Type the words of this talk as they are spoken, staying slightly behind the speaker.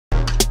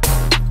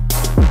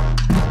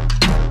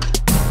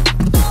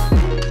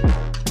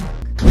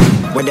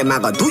What them I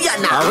go do ya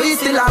now? Are we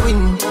still a win?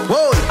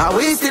 Whoa, are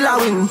we still a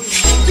win?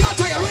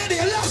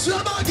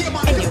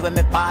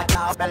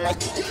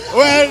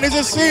 Well, this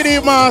is CD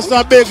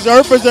Master Biggs,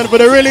 represent for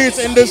the release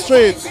in the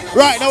streets.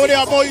 Right now, we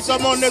have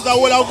Moita Mondays, a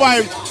whole of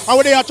vibes. And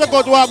we have check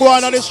out what go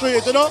on the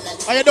streets, you know?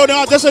 And you don't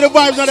know, just see the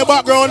vibes in the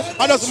background,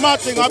 and just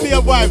matching, and be a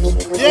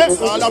vibes. Yeah?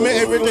 All of me,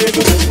 everything.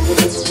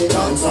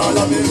 Dance all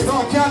of me.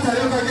 No, can't tell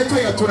you can get to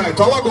you tonight.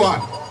 What go on?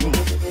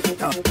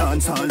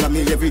 Dance all of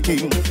me,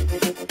 everything.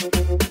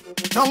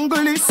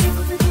 Jungle is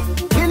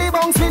Billy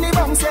Bounce,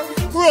 yeah.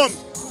 Room.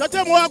 So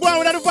tell me what going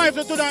with the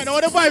vibes tonight. Now,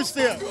 what the vibes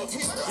still?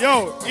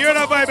 Yo, hear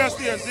the vibe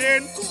still, see?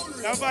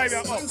 The vibe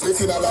up.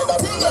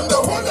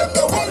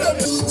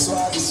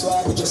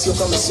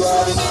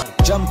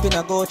 Jump in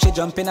a Gucci,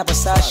 jump in a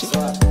Versace.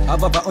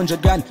 Have over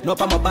 100 grand, no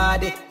for my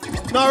body.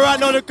 Now right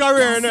now the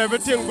career and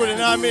everything good, you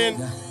know what I mean?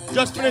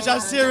 Just finish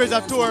a series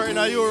of tour in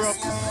Europe.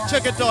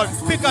 Check it out.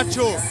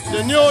 Pikachu,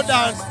 the new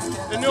dance,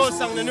 the new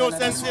song, the new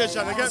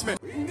sensation, you get me?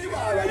 Bring the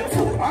bar at your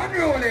phone.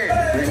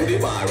 Bring the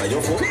bar at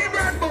your phone.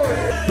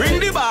 Bring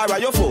the bar at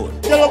your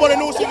phone. Tell me about the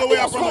new single we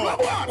are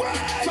promoting.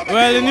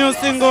 Well, the new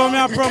single we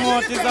are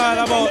promoting is all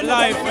about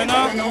life, you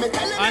know?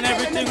 And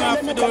everything we have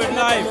to do with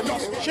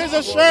life. She's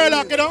a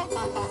Sherlock, you know?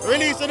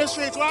 Release in the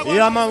streets.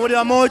 Yeah, man, with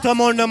your Moita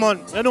Monday,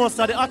 man. You know, it's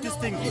the artist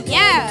thing.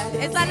 Yeah,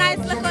 it's a nice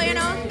little, you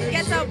know,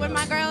 get up with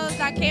my girls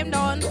that came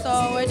down,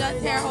 so we're just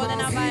here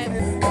holding our vibe.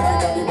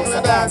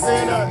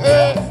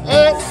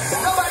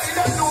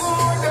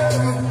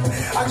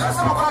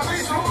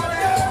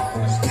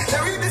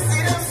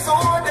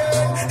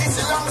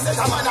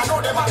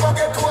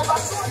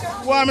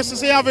 Why, Mr.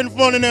 C, having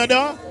fun in there,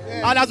 though?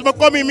 Yeah. And as we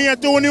come in here,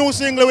 2 new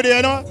singles with you,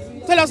 you know?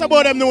 Tell us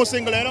about them new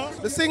singles, you know?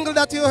 The single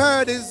that you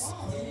heard is,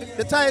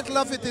 the title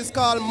of it is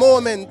called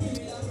Moment,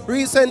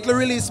 recently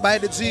released by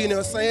The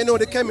Genius, and you know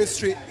the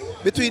chemistry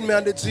between me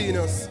and The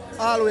Genius,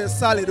 always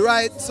solid,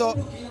 right? So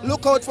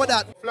look out for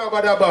that.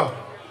 Flabadaba,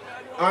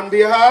 on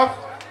behalf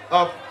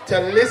of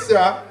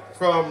Talissa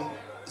from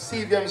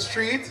CVM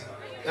Street,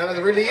 and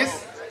the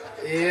release,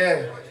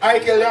 yeah.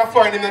 Ikel, you're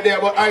fine in the day,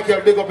 but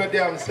Ikel big up your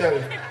damn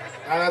self.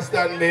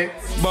 Understand me?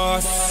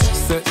 Boss,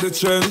 set the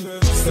trend,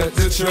 set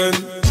the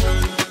trend.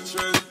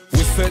 We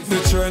set the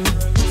trend,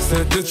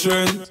 set the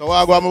trend. So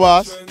what go on, my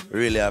boss?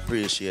 Really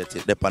appreciate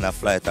it. Dep on a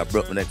flight, I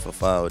broke my neck for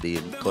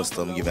forwarding.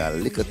 Custom give me a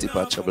little tip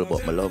of trouble,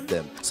 but I love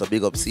them. So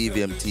big up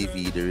CVM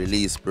TV, the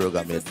release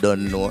program, you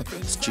don't know,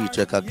 Street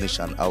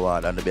Recognition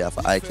Award, on the behalf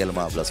of Ikel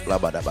Marvelous,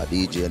 Flabadaba,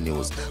 DJ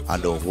News,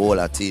 and the whole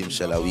of team,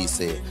 shall we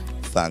say,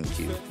 thank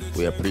you.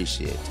 We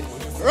appreciate it.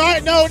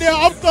 Right now, they're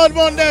Uptown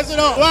Mondays, you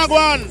know.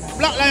 Wagwan,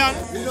 Black Lion.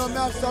 You know, we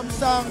have some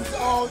songs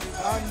out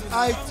on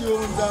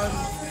iTunes and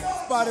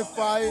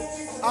Spotify.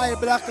 I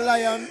Black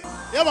Lion.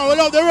 Yeah, man, we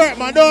love the work,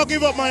 man. Don't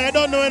give up, man. You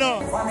don't know, you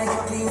know.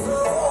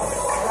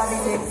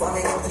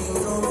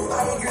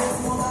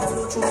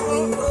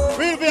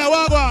 Real for your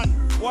Wagwan.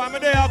 Why am I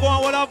there? I go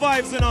on with our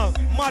vibes, you know?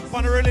 Mad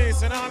for the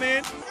release, you know what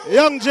I mean?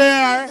 Young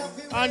JR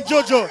and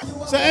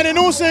Jojo. So, any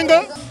new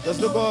single? Just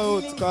look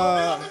out,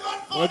 because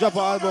we'll drop an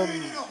album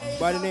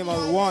by the name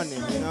of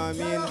Warning, you know what I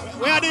mean?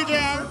 Where are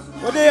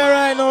DJ? We're there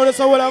right now, that's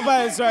all our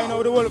vibes right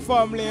now, the whole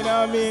family, you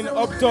know what I mean?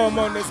 Uptown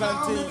Mondays and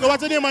things. So,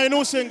 what's the name of your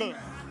new single?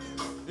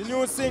 The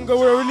new single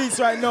we're released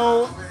right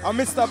now,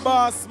 Mr.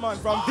 Bossman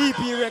from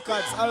VP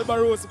Records, Alba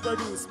Rose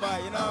produced by,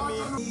 you know what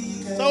I mean?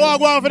 So what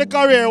go on for the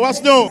career?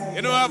 What's new?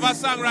 You know, I have a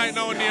song right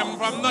now named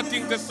From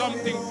Nothing to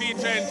Something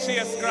featuring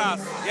Chase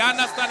Grass. You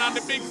understand? On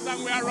the big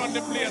song we are around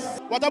the place.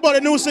 What about the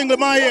new single,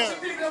 My Year?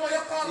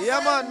 Yeah,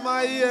 man,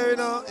 My Year, you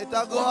know,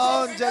 it'll go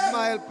 100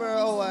 miles per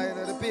hour, you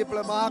know, the people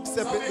will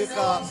accept it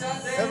because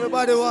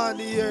everybody want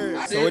the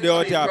year. So we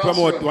out here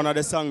promote one of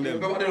the songs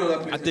them.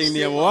 I think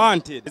they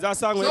want it. It's a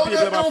song where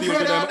people have feel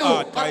to them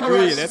heart, like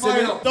real, you see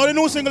me? So the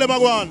new single, them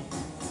go on?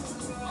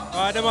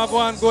 Them are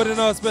going good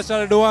enough,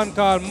 especially the one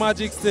called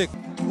Magic Stick.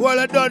 Well,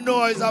 I don't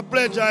know, it's a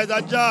pleasure, it's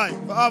a joy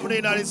for having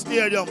it at the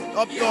stadium,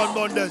 Uptown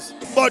Mondays.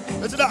 But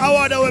it's the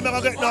award that we're going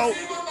to get now.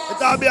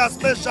 It'll be a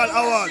special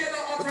award.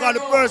 Because the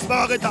first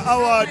man get the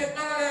award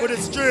for the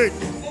street.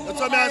 That's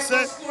what I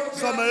say.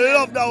 So I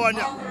love that one,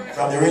 yeah.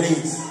 From the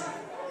release,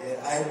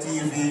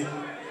 ITV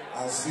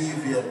and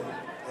CVM,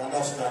 you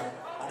understand?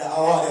 And the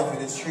award for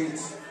the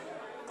streets.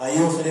 I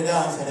used to the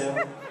dance of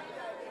them.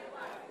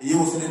 You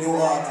used to the new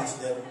artists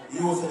them.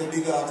 You used to the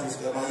big artists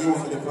them. And you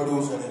used to the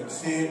producer them.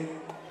 See?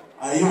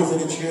 And you used to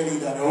the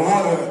cheerleader. The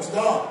whole works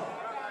done.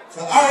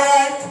 So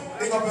alright,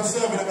 pick up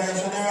yourself in the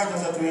mention the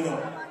records that we know.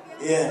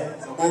 Yeah,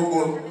 so boom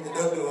boom. You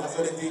don't know. That's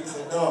what the thing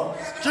said no.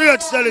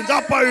 Street sellings,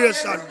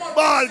 operation,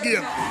 ball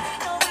game.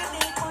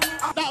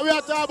 That we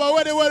are talking about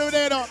where they were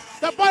there now.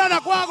 The Banana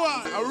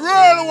Quagwa.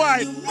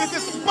 Worldwide,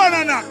 this is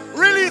Banana.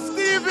 Release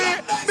TV,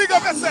 big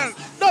up yourself.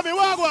 Dummy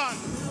Wagwan.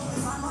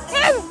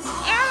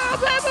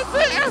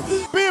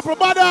 People,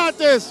 bad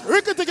artists.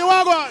 Ricky Tiki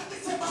Wagwan.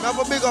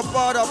 Never big up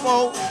part of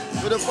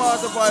with the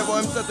 45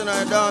 I'm setting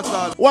on a dance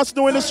hall. What's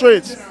new in the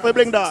streets for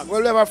Bling Dog?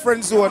 Well, we have a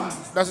Friend Zone.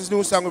 That's his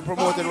new song we're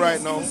promoting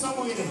right now.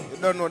 You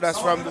don't know, that's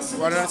from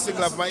one of the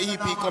single of my EP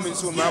coming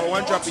soon. I have a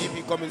one drop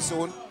EP coming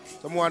soon.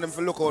 So I want them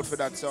to look out for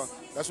that. So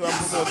that's what I'm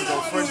promoting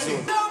now, Friend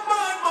Zone.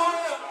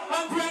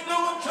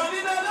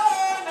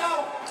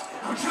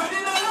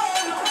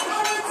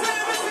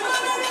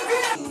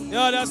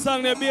 Yeah, that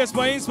song there based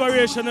on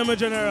inspiration in my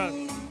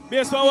general.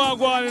 Based on what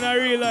go on in a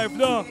real life,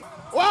 no.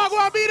 What go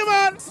on be the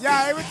man?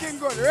 Yeah, everything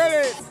good,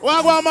 really.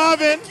 What go on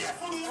Marvin?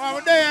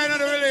 I'm there in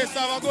the release,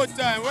 have a good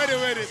time.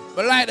 Ready.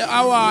 But like the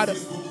award,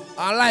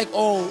 I like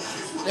all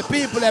the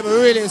people that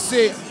really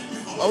see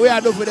what we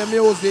are doing for the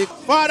music.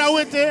 Father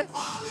Winter,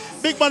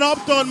 Big Man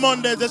Uptown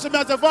Mondays. They should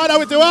be say, Father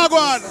Winter, what go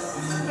on?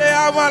 They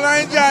have one I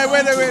enjoy,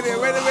 ready,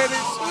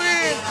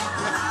 sweet.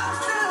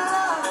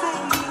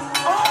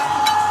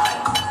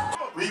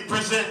 We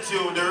present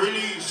you the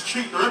Release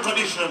Street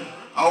Recognition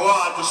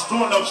Award to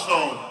Stone Up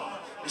Sound.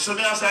 So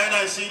me as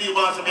a CD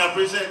boss, I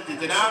present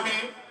it, you know what I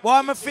mean? Boy,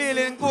 I'm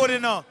feeling good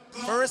enough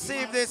to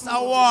receive this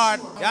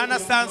award. You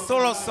understand,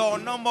 Solo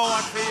Sound,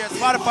 #1 for years,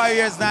 45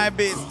 years now,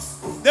 base.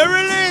 The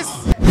Release!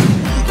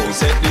 Go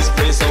set this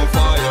place on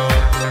fire.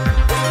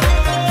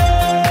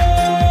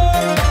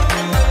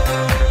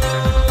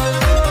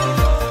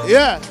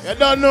 Yeah, you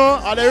don't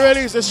know, and they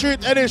release the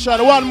street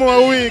edition one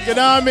more week, you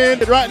know what I mean?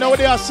 Right now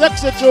they are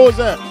sexy shows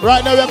there.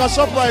 Right now we have a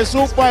surprise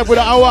soup pipe with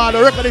the award,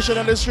 the recognition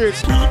in the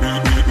streets. We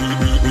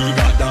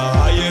got the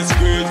highest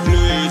grade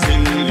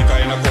blazing. The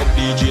kind of cup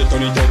DJ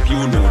turn it up,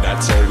 you know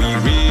that's how we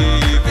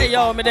rave. Hey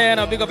yo, me there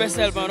now, big up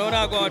yourself man. Don't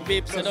go out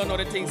peeps, I don't know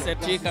the things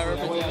that Chica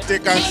represent.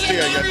 Take and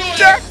stay, you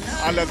check!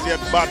 Unless you're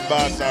bad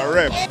boss or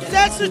rep.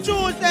 Sexy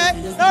Tuesday,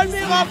 don't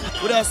big up.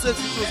 With our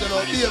Sexy Tuesday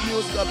now, be a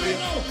music happy,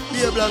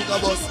 be a Blanca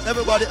boss,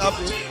 everybody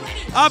happy.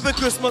 Happy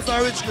Christmas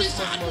and rich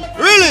Christmas, man.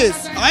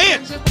 Release, I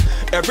hit.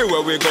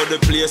 Everywhere we go, the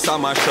place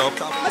I'm a shop.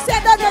 I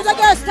said that there's a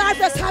girl start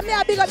first, have me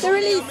a big up the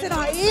Release, you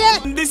know, yeah.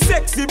 The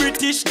sexy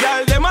British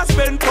girl, them a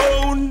spend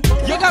pound.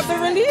 Big up the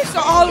Release,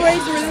 so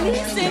always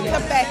releasing the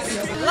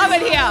best. Love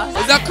it here.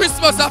 It's a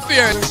Christmas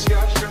affair.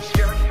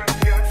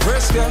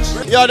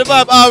 Yeah, the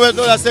vibe always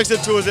know that Sexy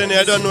Tuesday in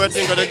here. I don't know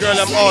anything, but the girl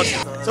I'm out.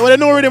 So when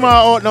the new rhythm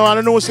are out now and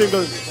the new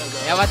singles.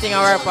 Everything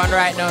I work on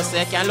right now, so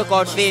you can look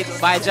out for it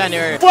by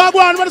January. What go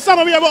on with the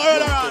song we have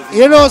earlier on?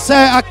 You know,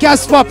 say a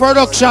Casper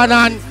production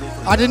and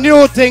the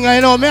new thing,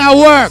 you know, me I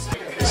work.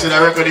 This is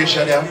the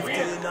recognition, yeah.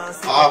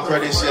 All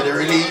credits to the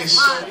Release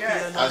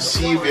and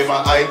CVM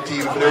and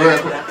I-Team for the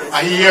work.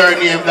 I hear a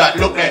name that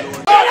look at.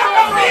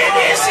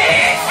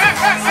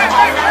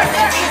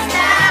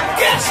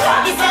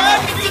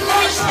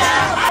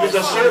 It's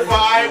a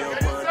certified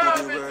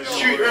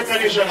Street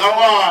Recognition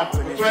Award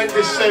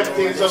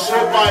 2017. It's a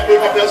certified big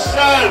up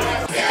yourself.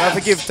 I have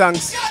to give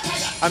thanks.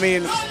 I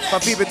mean, for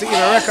people to even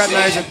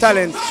recognize the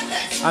talent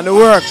and the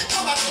work.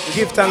 We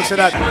give thanks for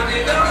that.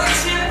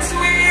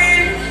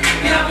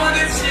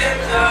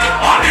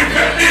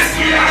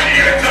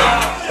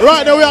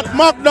 Right now we at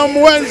Magnum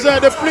Wednesday.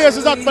 The place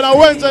is at for a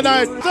Wednesday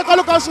night. Take a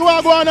look and see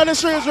what going on the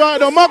streets right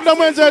now. Magnum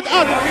Wednesday is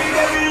at.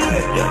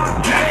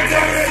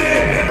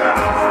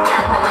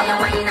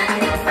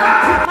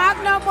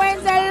 Magnum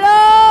Wednesday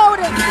load.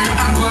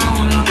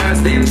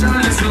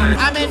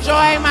 I'm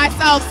enjoying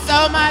myself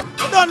so much.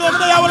 Don't know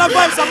me, I want to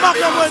buy some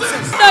Magnum Wednesday.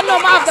 Don't know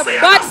me of the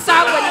bad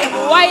song when you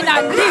wine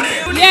and dip.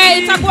 Yeah,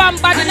 it's a one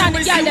bad and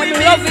the girl, them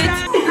love it.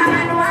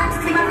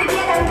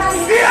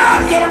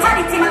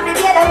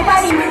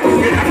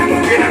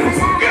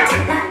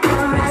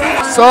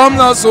 Some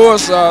not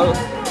social,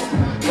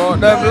 but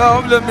them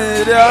love the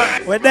media.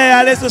 When they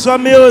are listening to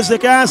some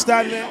music, can't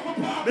stand me.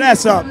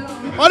 Bless up.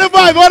 On the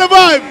vibe, on the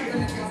vibe.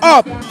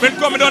 Up. Been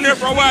coming down here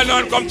for a while now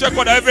and come check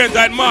out the event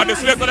and mad. The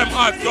slaves of them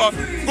hot, so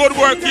good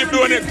work, keep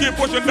doing it, keep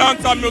pushing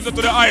dancehall music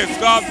to the highest,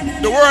 cause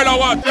the world I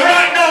want. So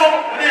right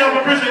now, we have a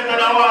president and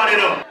award,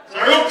 you know.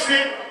 So Roxy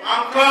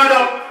and Card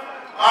Up,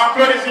 our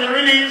credits in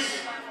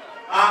Release,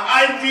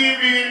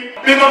 ITV,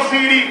 big up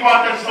CD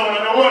Partner Sound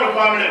and the whole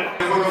family.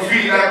 If we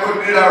feel like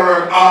we did our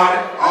work hard,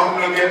 I'm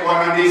gonna get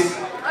one of these.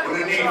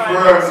 We need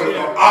work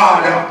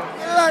harder.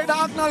 You like the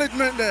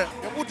acknowledgement there?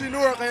 You put in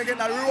work and you get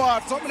that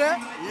reward, something there?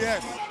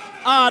 Yes.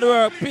 Hard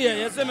work,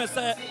 pay. You see me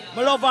say,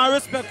 my love and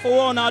respect for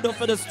one I do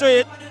for the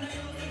street.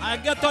 I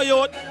get to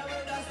youth,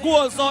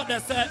 goals out there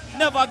say,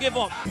 never give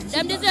up.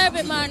 Them deserve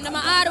it, man. Them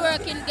hard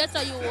working get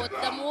to youth.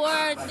 Them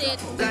worth it.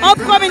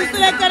 Upcoming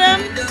selector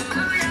them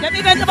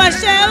even them a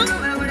shell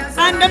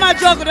and them a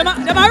juggle, them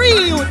a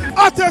real youth.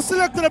 I just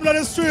selected them on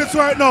the streets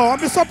right now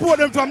and we support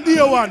them from day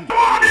one.